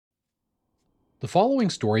The following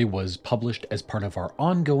story was published as part of our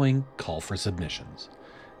ongoing call for submissions.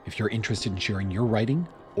 If you're interested in sharing your writing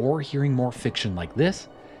or hearing more fiction like this,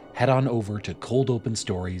 head on over to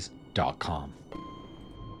coldopenstories.com.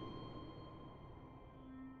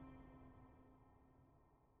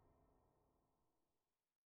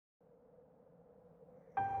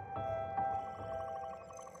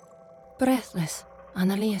 Breathless,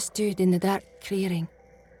 Analea stood in the dark clearing,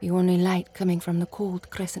 the only light coming from the cold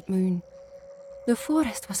crescent moon. The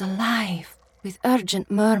forest was alive with urgent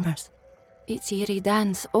murmurs, its eerie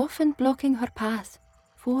dance often blocking her path,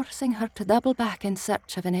 forcing her to double back in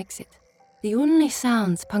search of an exit. The only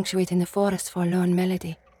sounds punctuating the forest's forlorn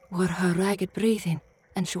melody were her ragged breathing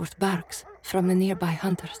and short barks from the nearby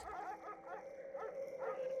hunters.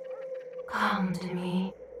 "Come to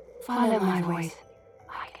me, follow my voice,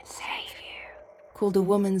 I can save you," called a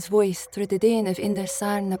woman's voice through the din of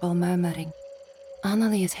indiscernible murmuring.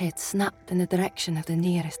 Annalea's head snapped in the direction of the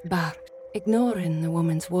nearest bark, ignoring the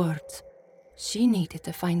woman's words. She needed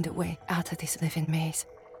to find a way out of this living maze.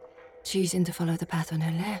 Choosing to follow the path on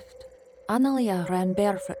her left, Analea ran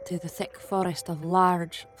barefoot through the thick forest of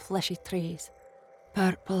large, fleshy trees.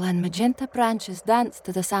 Purple and magenta branches danced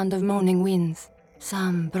to the sound of moaning winds,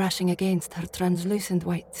 some brushing against her translucent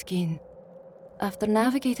white skin. After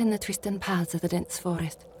navigating the twisting paths of the dense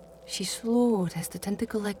forest, she slowed as the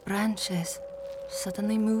tentacle-like branches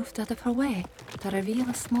suddenly moved out of her way to reveal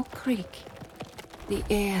a small creek. The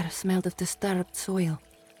air smelled of disturbed soil,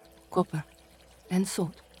 copper, and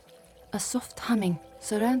salt. A soft humming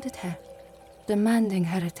surrounded her, demanding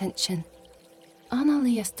her attention.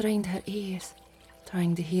 Analea strained her ears,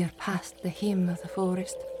 trying to hear past the hymn of the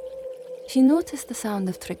forest. She noticed the sound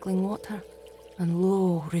of trickling water and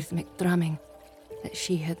low rhythmic drumming that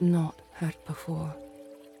she had not heard before.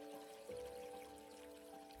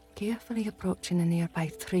 Carefully approaching a nearby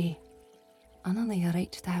tree, Analea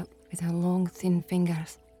reached out with her long, thin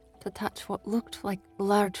fingers to touch what looked like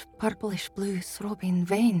large purplish-blue throbbing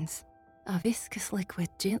veins. A viscous liquid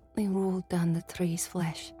gently rolled down the tree's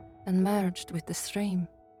flesh and merged with the stream.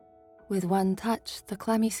 With one touch, the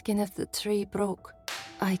clammy skin of the tree broke.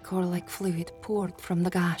 Ichor-like fluid poured from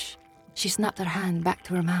the gash. She snapped her hand back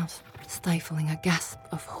to her mouth, stifling a gasp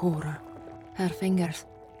of horror. Her fingers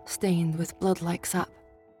stained with blood-like sap.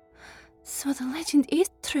 "So the legend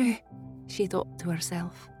is true," she thought to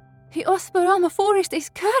herself. "The Osparama forest is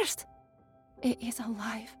cursed. It is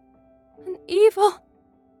alive and evil."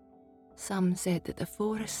 Some said that the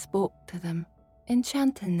forest spoke to them,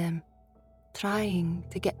 enchanting them, trying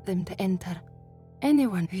to get them to enter.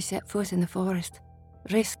 Anyone who set foot in the forest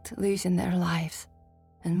risked losing their lives,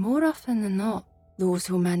 and more often than not, those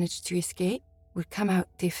who managed to escape would come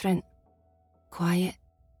out different. Quiet,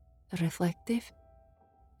 reflective,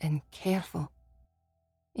 and careful.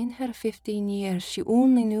 In her 15 years, she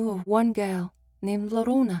only knew of one girl named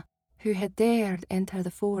Lorona who had dared enter the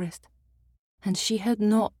forest, and she had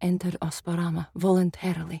not entered Osparama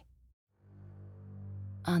voluntarily.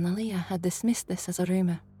 Analea had dismissed this as a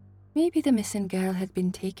rumour. Maybe the missing girl had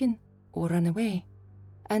been taken or run away.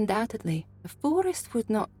 Undoubtedly, the forest would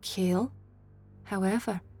not kill.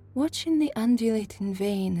 However, watching the undulating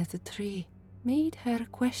vein of the tree made her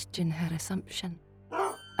question her assumption.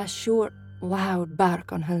 A short, loud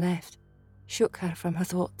bark on her left shook her from her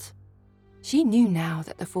thoughts. She knew now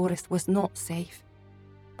that the forest was not safe.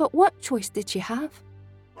 But what choice did she have?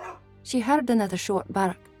 She heard another short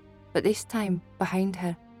bark, but this time behind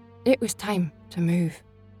her. It was time to move.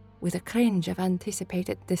 With a cringe of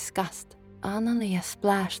anticipated disgust, Analea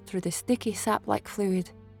splashed through the sticky sap-like fluid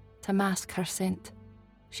to mask her scent.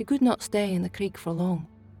 She could not stay in the creek for long,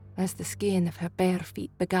 as the skin of her bare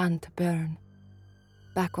feet began to burn.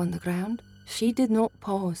 Back on the ground, she did not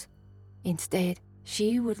pause. Instead,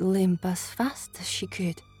 she would limp as fast as she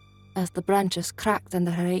could. As the branches cracked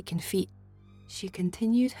under her aching feet, she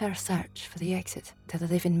continued her search for the exit to the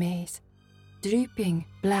living maze. Drooping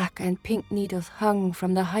black and pink needles hung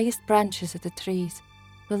from the highest branches of the trees.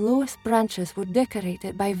 The lowest branches were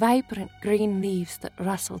decorated by vibrant green leaves that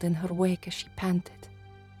rustled in her wake as she panted.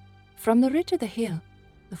 From the ridge of the hill,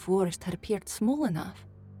 the forest had appeared small enough,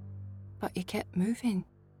 but it kept moving,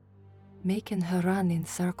 making her run in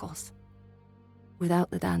circles.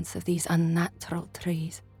 Without the dance of these unnatural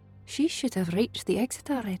trees, she should have reached the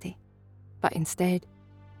exit already. But instead,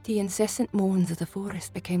 the incessant moans of the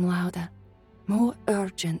forest became louder, more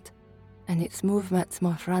urgent, and its movements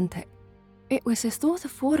more frantic. It was as though the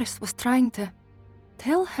forest was trying to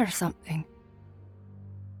tell her something.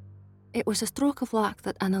 It was a stroke of luck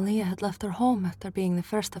that Analea had left her home after being the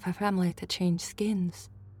first of her family to change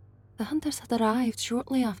skins. The hunters had arrived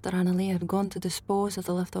shortly after Annalee had gone to dispose of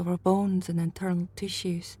the leftover bones and internal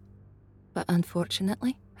tissues. But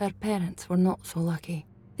unfortunately, her parents were not so lucky.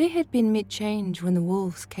 They had been mid-change when the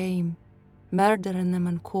wolves came, murdering them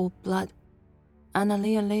in cold blood.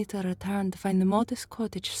 Annalee later returned to find the modest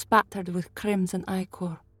cottage spattered with crimson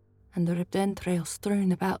ichor and the ripped entrails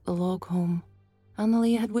strewn about the log home.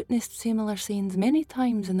 Annalee had witnessed similar scenes many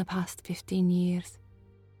times in the past 15 years,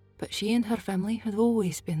 but she and her family had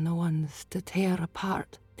always been the ones to tear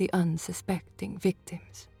apart the unsuspecting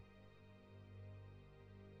victims.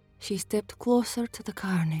 She stepped closer to the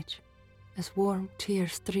carnage as warm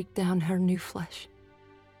tears streaked down her new flesh.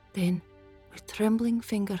 Then, with trembling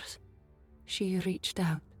fingers, she reached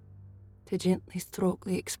out to gently stroke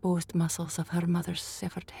the exposed muscles of her mother's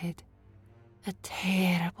severed head. A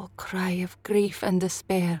terrible cry of grief and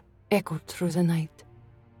despair echoed through the night.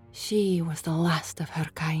 She was the last of her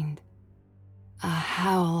kind. A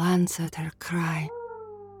howl answered her cry.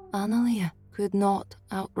 Annalee could not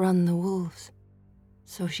outrun the wolves,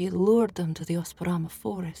 so she lured them to the Osparama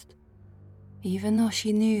forest, even though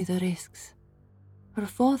she knew the risks. Her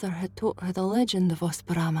father had taught her the legend of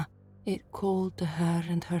Osparama. It called to her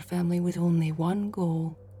and her family with only one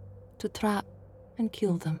goal: to trap and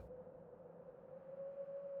kill them.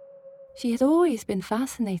 She had always been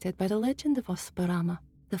fascinated by the legend of Osparama.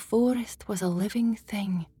 The forest was a living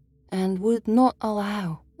thing and would not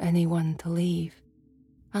allow anyone to leave.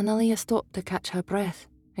 Annalee stopped to catch her breath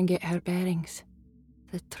and get her bearings.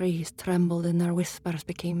 The trees trembled and their whispers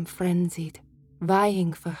became frenzied,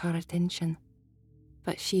 vying for her attention.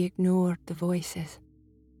 But she ignored the voices.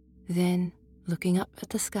 Then, looking up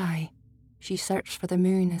at the sky, she searched for the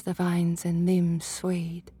moon as the vines and limbs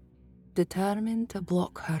swayed, determined to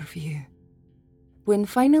block her view. When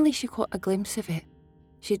finally she caught a glimpse of it,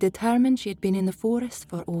 she determined she had been in the forest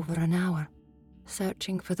for over an hour,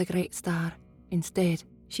 searching for the great star. Instead,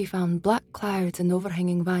 she found black clouds and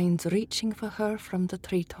overhanging vines reaching for her from the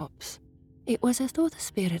treetops. It was as though the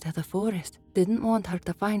spirit of the forest didn't want her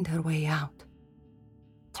to find her way out.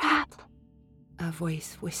 "Trapped," a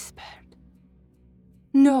voice whispered.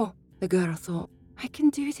 "No," the girl thought. "I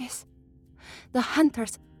can do this. The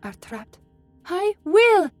hunters are trapped. I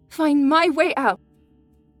will find my way out."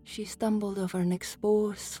 She stumbled over an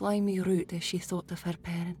exposed, slimy root as she thought of her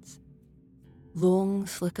parents. Long,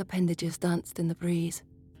 slick appendages danced in the breeze,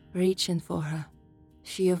 reaching for her.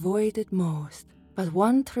 She avoided most, but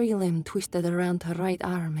one tree limb twisted around her right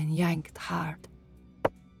arm and yanked hard.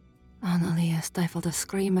 Annalee stifled a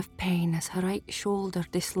scream of pain as her right shoulder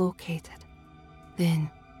dislocated. Then,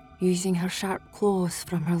 using her sharp claws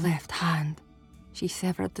from her left hand, she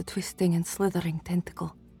severed the twisting and slithering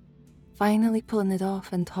tentacle. Finally pulling it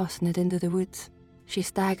off and tossing it into the woods, she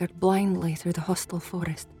staggered blindly through the hostile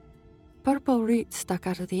forest. Purple roots stuck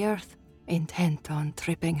out of the earth, intent on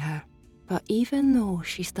tripping her. But even though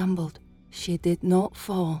she stumbled, she did not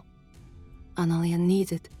fall. Annalee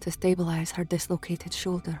needed to stabilize her dislocated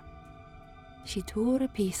shoulder. She tore a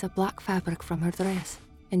piece of black fabric from her dress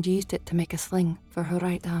and used it to make a sling for her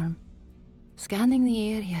right arm. Scanning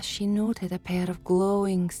the area, she noted a pair of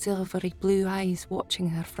glowing, silvery blue eyes watching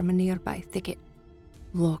her from a nearby thicket.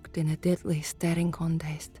 Locked in a deadly staring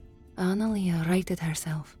contest, Annalee righted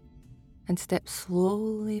herself and stepped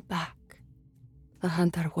slowly back. The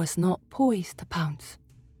hunter was not poised to pounce,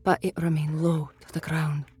 but it remained low to the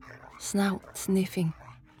ground, snout sniffing.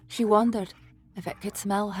 She wondered if it could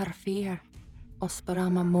smell her fear.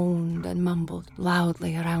 Osparama moaned and mumbled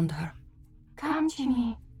loudly around her. "Come to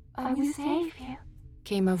me, I will save you,"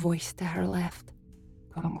 came a voice to her left.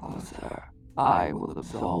 "Come closer, I will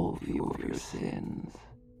absolve you of your sins,"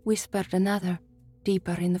 whispered another,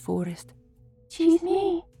 deeper in the forest. "Choose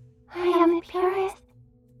me, I am the purest."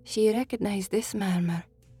 She recognized this murmur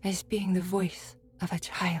as being the voice of a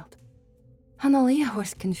child. Annalee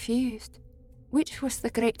was confused. Which was the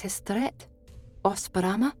greatest threat?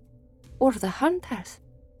 Osparama or the hunters?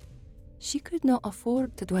 She could not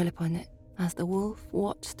afford to dwell upon it as the wolf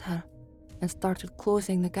watched her and started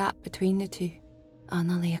closing the gap between the two.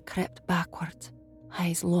 Annalee crept backwards,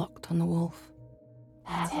 eyes locked on the wolf.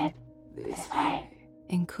 "That's it, this way,"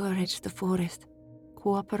 encouraged the forest,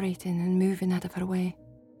 cooperating and moving out of her way.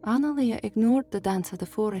 Annalee ignored the dance of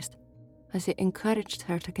the forest as it encouraged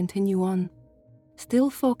her to continue on. Still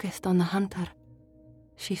focused on the hunter,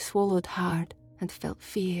 she swallowed hard and felt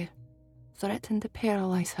fear, threatened to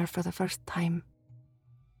paralyze her for the first time.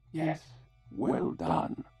 "Yes, well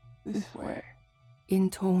done. This way,"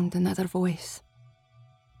 intoned another voice.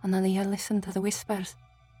 Annalee listened to the whispers,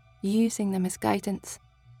 using them as guidance.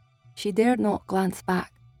 She dared not glance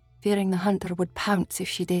back, fearing the hunter would pounce if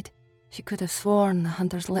she did. She could have sworn the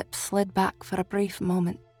hunter's lips slid back for a brief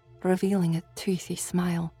moment, revealing a toothy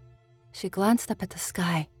smile. She glanced up at the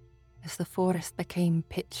sky as the forest became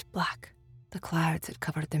pitch black. The clouds had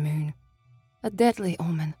covered the moon. A deadly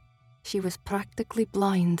omen. She was practically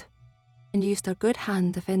blind, and used her good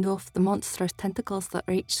hand to fend off the monstrous tentacles that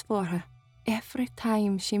reached for her. Every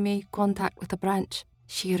time she made contact with a branch,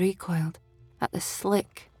 she recoiled at the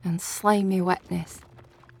slick and slimy wetness.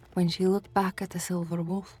 When she looked back at the silver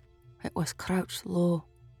wolf, it was crouched low,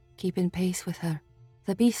 keeping pace with her.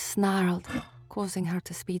 The beast snarled, causing her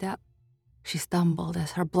to speed up. She stumbled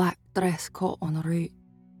as her black dress caught on a root.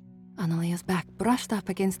 Annalea's back brushed up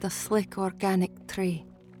against a slick organic tree.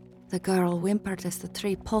 The girl whimpered as the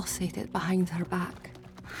tree pulsated behind her back.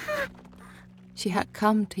 She had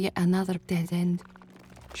come to yet another dead end.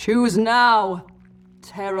 Choose now!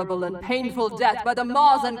 Terrible and painful death by the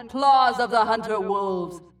maws and claws of the hunter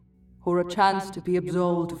wolves, or a chance to be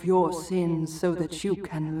absolved of your sins so that you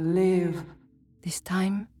can live. This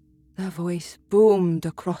time, the voice boomed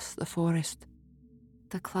across the forest.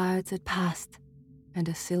 The clouds had passed, and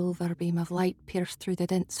a silver beam of light pierced through the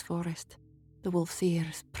dense forest. The wolf's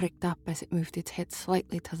ears pricked up as it moved its head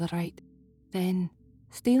slightly to the right. Then,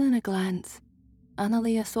 stealing a glance,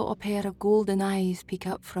 Annalea saw a pair of golden eyes peek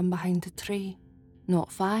up from behind the tree,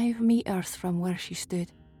 not 5 meters from where she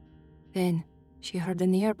stood. Then, she heard a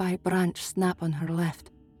nearby branch snap on her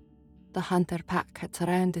left. The hunter pack had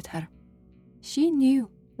surrounded her. She knew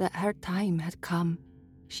that her time had come.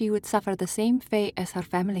 She would suffer the same fate as her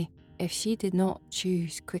family if she did not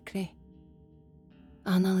choose quickly.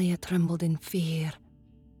 Annalea trembled in fear.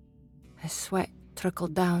 A sweat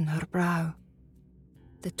trickled down her brow.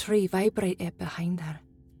 The tree vibrated behind her.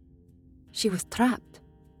 She was trapped,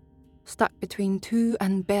 stuck between 2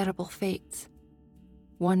 unbearable fates.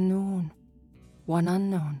 One known, one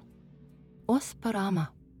unknown. Osparama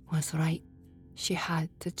was right. She had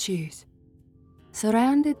to choose.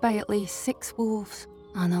 Surrounded by at least 6 wolves,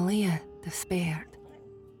 Annalea despaired.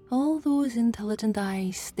 All those intelligent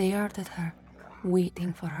eyes stared at her,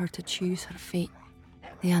 waiting for her to choose her fate.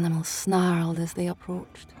 The animals snarled as they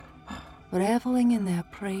approached, reveling in their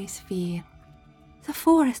prey's fear. The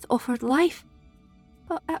forest offered life,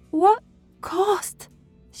 but at what cost?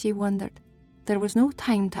 She wondered. There was no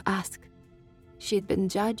time to ask. She had been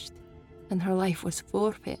judged, and her life was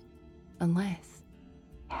forfeit, unless...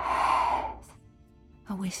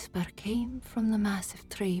 A whisper came from the massive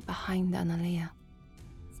tree behind Annalea.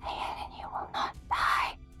 Say it and you will not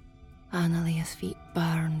die. Annalea's feet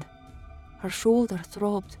burned. Her shoulder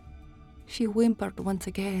throbbed. She whimpered once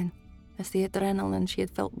again as the adrenaline she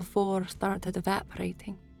had felt before started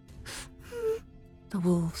evaporating. The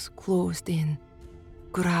wolves closed in,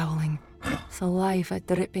 growling, saliva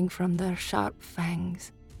dripping from their sharp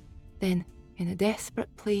fangs. Then, in a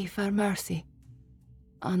desperate plea for mercy,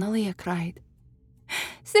 Annalea cried,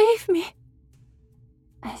 "Save me!"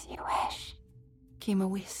 As you wish, came a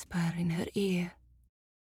whisper in her ear,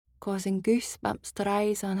 causing goosebumps to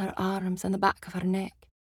rise on her arms and the back of her neck.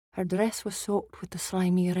 Her dress was soaked with the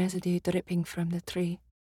slimy residue dripping from the tree.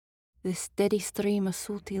 The steady stream of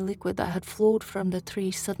salty liquid that had flowed from the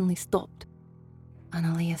tree suddenly stopped.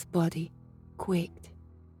 Annalea's body quaked.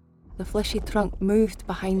 The fleshy trunk moved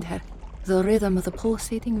behind her. The rhythm of the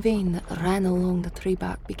pulsating vein that ran along the tree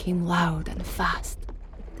bark became loud and fast.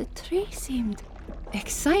 The tree seemed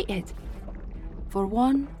excited. For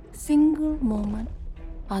one single moment,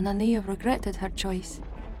 Annalea regretted her choice.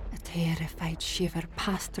 A terrified shiver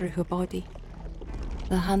passed through her body.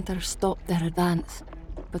 The hunters stopped their advance,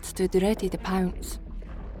 but stood ready to pounce.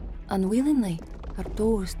 Unwillingly, her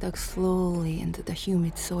toes dug slowly into the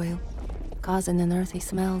humid soil, causing an earthy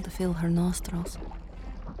smell to fill her nostrils.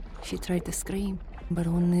 She tried to scream, but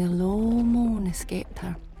only a low moan escaped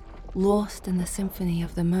her, lost in the symphony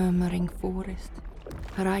of the murmuring forest.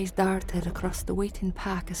 Her eyes darted across the waiting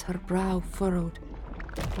pack as her brow furrowed,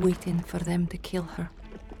 waiting for them to kill her.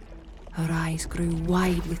 Her eyes grew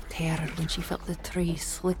wide with terror when she felt the tree's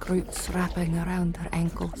slick roots wrapping around her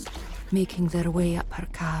ankles, making their way up her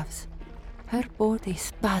calves. Her body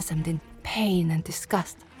spasmed in pain and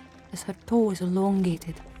disgust as her toes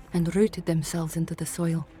elongated and rooted themselves into the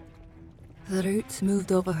soil. The roots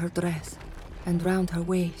moved over her dress and round her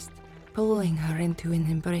waist, pulling her into an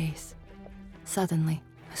embrace. Suddenly,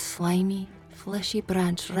 a slimy, fleshy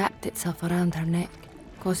branch wrapped itself around her neck,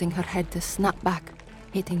 causing her head to snap back,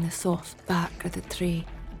 hitting the soft bark of the tree.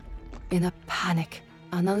 In a panic,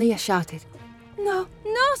 Annalea shouted, "No,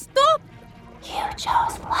 no, stop!" you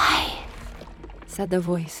chose life. Said the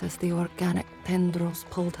voice as the organic tendrils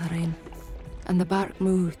pulled her in, and the bark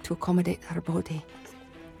moved to accommodate her body.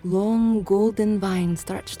 Long golden vines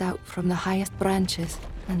stretched out from the highest branches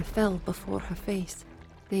and fell before her face.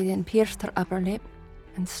 They then pierced her upper lip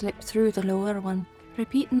and slipped through the lower one,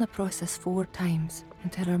 repeating the process 4 times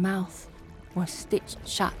until her mouth was stitched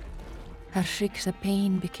shut. Her shrieks of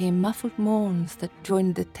pain became muffled moans that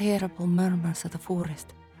joined the terrible murmurs of the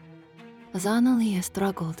forest. As Analea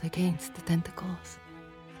struggled against the tentacles,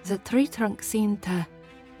 the tree trunk seemed to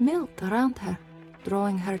melt around her,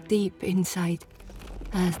 drawing her deep inside,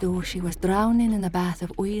 as though she was drowning in a bath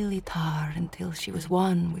of oily tar until she was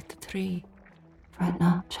one with the tree. Fret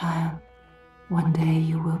not, child. One day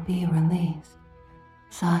you will be released.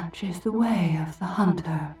 Such is the way of the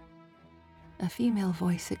hunter. A female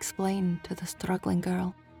voice explained to the struggling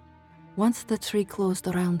girl. Once the tree closed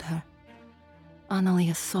around her,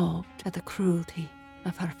 Analea sobbed at the cruelty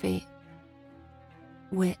of her fate.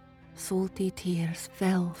 Wet, salty tears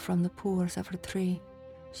fell from the pores of her tree.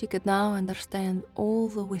 She could now understand all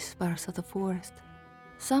the whispers of the forest.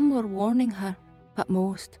 Some were warning her, but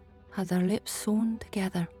most had their lips sewn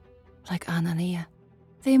together, like Analea.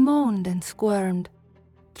 They moaned and squirmed,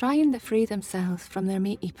 trying to free themselves from their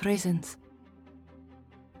meaty prisons.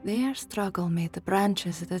 Their struggle made the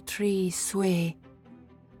branches of the trees sway,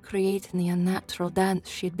 creating the unnatural dance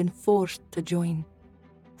she had been forced to join.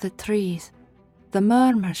 The trees, the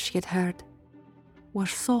murmurs she had heard, were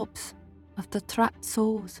sobs of the trapped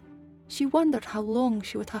souls. She wondered how long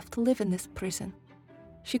she would have to live in this prison.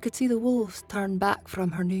 She could see the wolves turn back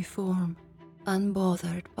from her new form,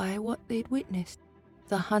 unbothered by what they'd witnessed.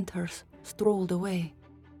 The hunters strolled away.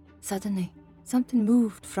 Suddenly, something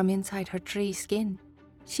moved from inside her tree skin.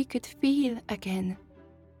 She could feel again.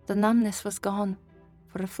 The numbness was gone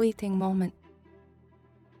for a fleeting moment.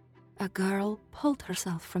 A girl pulled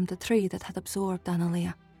herself from the tree that had absorbed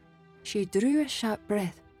Analea. She drew a sharp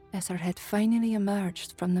breath as her head finally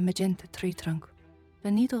emerged from the magenta tree trunk.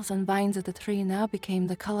 The needles and vines of the tree now became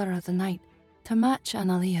the colour of the night, to match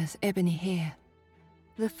Analea's ebony hair.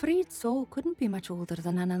 The freed soul couldn't be much older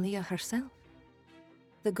than Analea herself.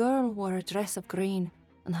 The girl wore a dress of green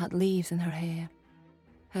and had leaves in her hair.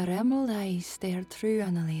 Her emerald eyes stared through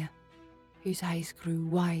Analea, whose eyes grew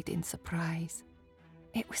wide in surprise.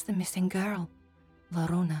 It was the missing girl,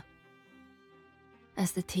 Larona.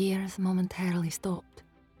 As the tears momentarily stopped,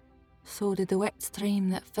 so did the wet stream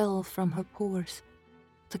that fell from her pores.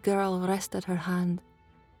 The girl rested her hand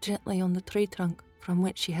gently on the tree trunk from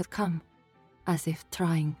which she had come, as if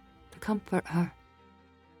trying to comfort her.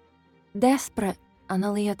 Desperate,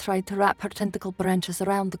 Analea tried to wrap her tentacle branches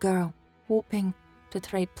around the girl, hoping to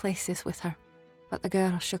trade places with her, but the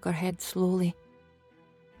girl shook her head slowly.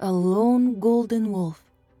 A lone golden wolf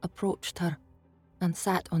approached her and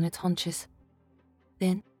sat on its haunches.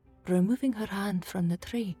 Then, removing her hand from the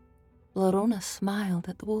tree, Larona smiled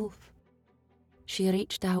at the wolf. She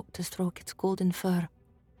reached out to stroke its golden fur,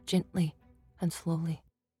 gently and slowly.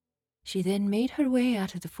 She then made her way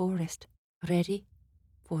out of the forest, ready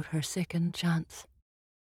for her second chance.